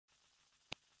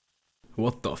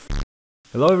What the f?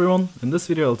 Hello everyone, in this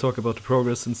video I'll talk about the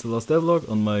progress since the last devlog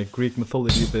on my Greek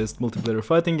mythology based multiplayer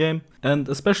fighting game, and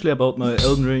especially about my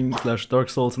Elden Ring / Dark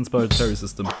Souls inspired parry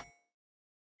system.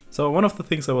 So one of the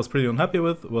things I was pretty unhappy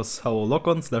with was how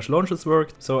lock-on / launches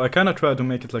worked, so I kinda tried to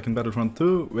make it like in Battlefront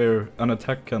 2, where an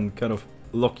attack can kind of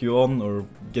lock you on or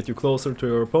get you closer to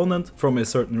your opponent from a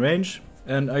certain range.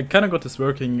 And I kinda got this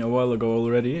working a while ago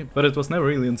already, but it was never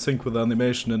really in sync with the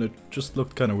animation and it just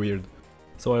looked kinda weird.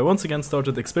 So I once again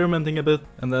started experimenting a bit,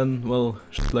 and then, well,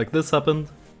 shit like this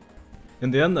happened. In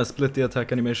the end I split the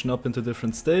attack animation up into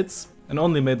different states, and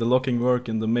only made the locking work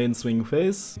in the main swing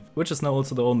phase, which is now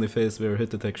also the only phase where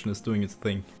hit detection is doing its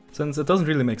thing. Since it doesn't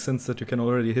really make sense that you can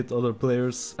already hit other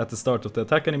players at the start of the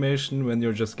attack animation when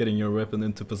you're just getting your weapon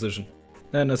into position.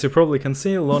 And as you probably can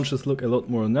see, launches look a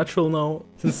lot more natural now,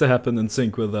 since they happen in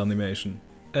sync with the animation.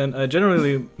 And I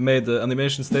generally made the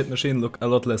animation state machine look a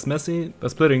lot less messy by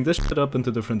splitting this shit up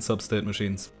into different sub-state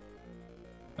machines.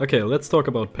 Okay, let's talk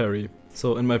about parry.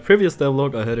 So in my previous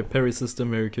devlog I had a parry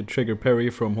system where you could trigger parry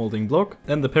from holding block,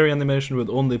 and the parry animation would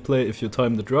only play if you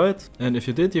timed it right, and if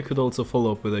you did you could also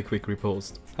follow up with a quick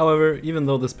riposte. However, even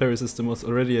though this parry system was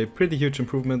already a pretty huge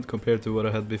improvement compared to what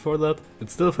I had before that, it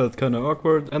still felt kinda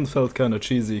awkward and felt kinda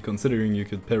cheesy considering you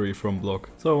could parry from block.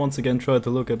 So I once again tried to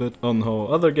look a bit on how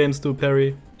other games do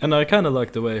parry, and I kinda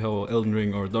like the way how Elden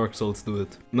Ring or Dark Souls do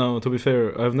it. Now, to be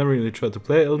fair, I've never really tried to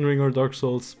play Elden Ring or Dark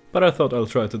Souls, but I thought I'll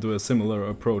try to do a similar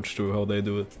approach to how they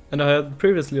do it. And I had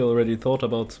previously already thought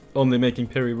about only making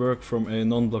parry work from a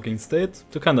non-blocking state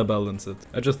to kinda balance it.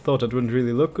 I just thought it wouldn't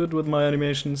really look good with my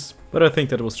animations, but I think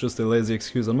that was just a lazy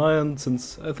excuse on my end,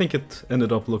 since I think it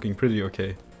ended up looking pretty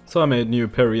okay. So I made new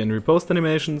parry and riposte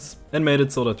animations, and made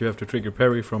it so that you have to trigger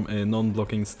parry from a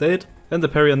non-blocking state, and the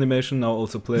parry animation now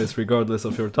also plays regardless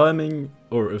of your timing,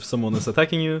 or if someone is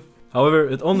attacking you. However,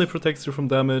 it only protects you from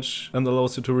damage, and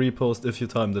allows you to riposte if you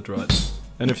timed it right.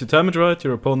 And if you time it right,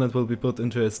 your opponent will be put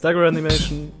into a stagger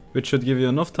animation, which should give you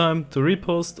enough time to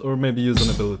riposte or maybe use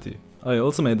an ability. I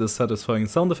also made this satisfying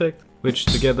sound effect, which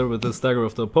together with the stagger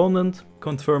of the opponent,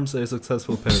 confirms a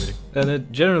successful parry. And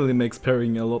it generally makes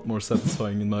parrying a lot more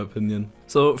satisfying in my opinion.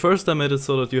 So first I made it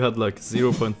so that you had like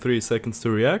 0.3 seconds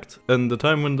to react, and the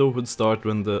time window would start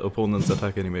when the opponent's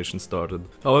attack animation started.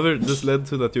 However, this led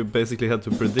to that you basically had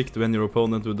to predict when your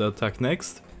opponent would attack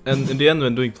next. And in the end,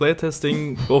 when doing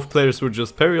playtesting, both players would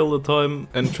just parry all the time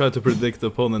and try to predict the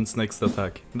opponent's next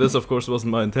attack. This of course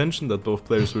wasn't my intention, that both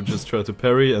players would just try to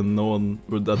parry and no one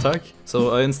would attack.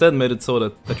 So I instead made it so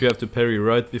that you have to parry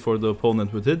right before the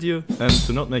opponent would hit you, and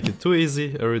to not make it too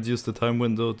easy, I reduced the time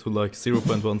window to like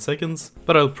 0.1 seconds,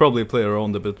 but I'll probably play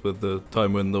around a bit with the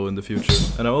time window in the future.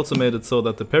 And I also made it so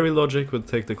that the parry logic would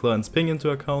take the client's ping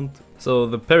into account, so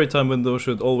the parry time window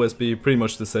should always be pretty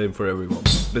much the same for everyone,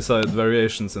 besides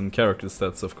variations in character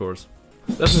stats of course.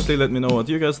 Definitely let me know what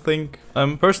you guys think.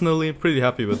 I'm personally pretty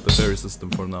happy with the parry system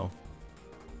for now.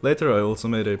 Later I also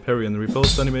made a parry and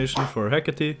riposte animation for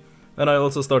Hecate, and I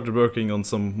also started working on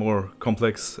some more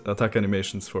complex attack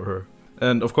animations for her.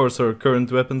 And of course her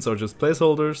current weapons are just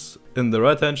placeholders. In the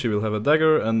right hand she will have a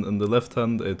dagger, and in the left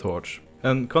hand a torch.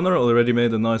 And Connor already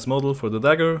made a nice model for the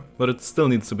dagger, but it still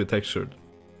needs to be textured.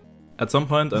 At some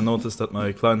point I noticed that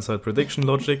my client-side prediction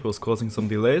logic was causing some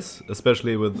delays,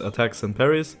 especially with attacks and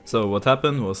parries. So what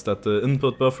happened was that the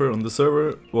input buffer on the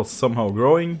server was somehow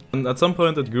growing, and at some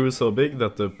point it grew so big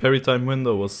that the parry time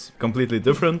window was completely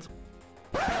different.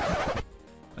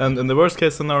 And in the worst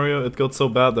case scenario it got so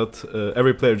bad that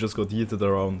every player just got yeeted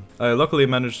around. I luckily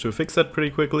managed to fix that pretty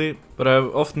quickly, but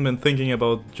I've often been thinking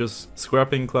about just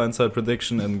scrapping client-side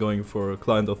prediction and going for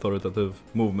client authoritative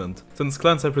movement. Since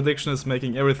client-side prediction is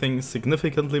making everything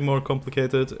significantly more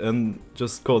complicated and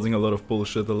just causing a lot of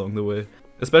bullshit along the way.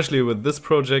 Especially with this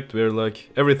project where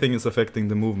like everything is affecting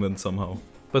the movement somehow.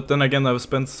 But then again, I've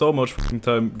spent so much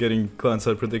time getting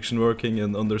client-side prediction working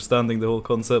and understanding the whole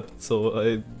concept, so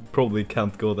I probably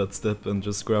can't go that step and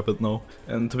just scrap it now.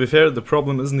 And to be fair, the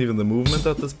problem isn't even the movement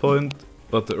at this point,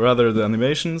 but rather the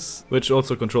animations, which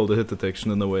also control the hit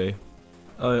detection in a way.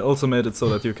 I also made it so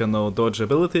that you can now dodge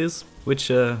abilities, which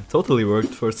totally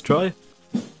worked first try.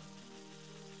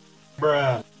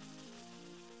 Bruh.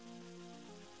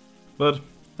 But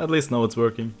at least now it's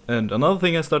working. And another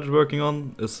thing I started working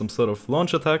on is some sort of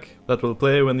launch attack that will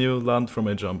play when you land from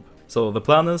a jump. So the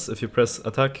plan is, if you press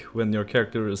attack when your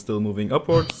character is still moving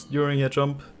upwards during a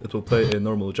jump, it will play a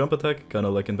normal jump attack, kinda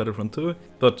like in Battlefront 2.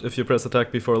 But if you press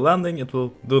attack before landing, it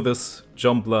will do this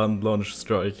jump, land, launch,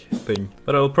 strike thing.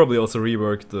 But I'll probably also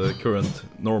rework the current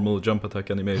normal jump attack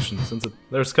animation, since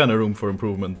there's kinda room for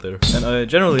improvement there. And I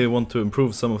generally want to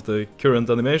improve some of the current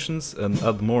animations and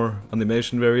add more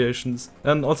animation variations,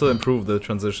 and also improve the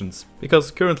transitions,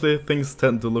 because currently things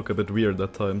tend to look a bit weird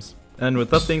at times. And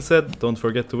with that being said, don't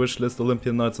forget to wishlist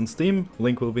Olympian Knights on Steam,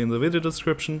 link will be in the video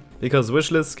description, because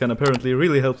wishlists can apparently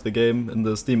really help the game in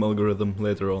the Steam algorithm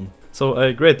later on. So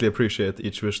I greatly appreciate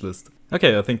each wishlist.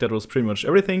 Okay, I think that was pretty much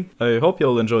everything. I hope you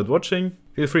all enjoyed watching.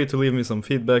 Feel free to leave me some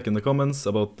feedback in the comments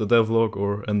about the devlog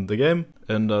or end the game,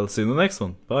 and I'll see you in the next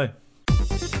one. Bye!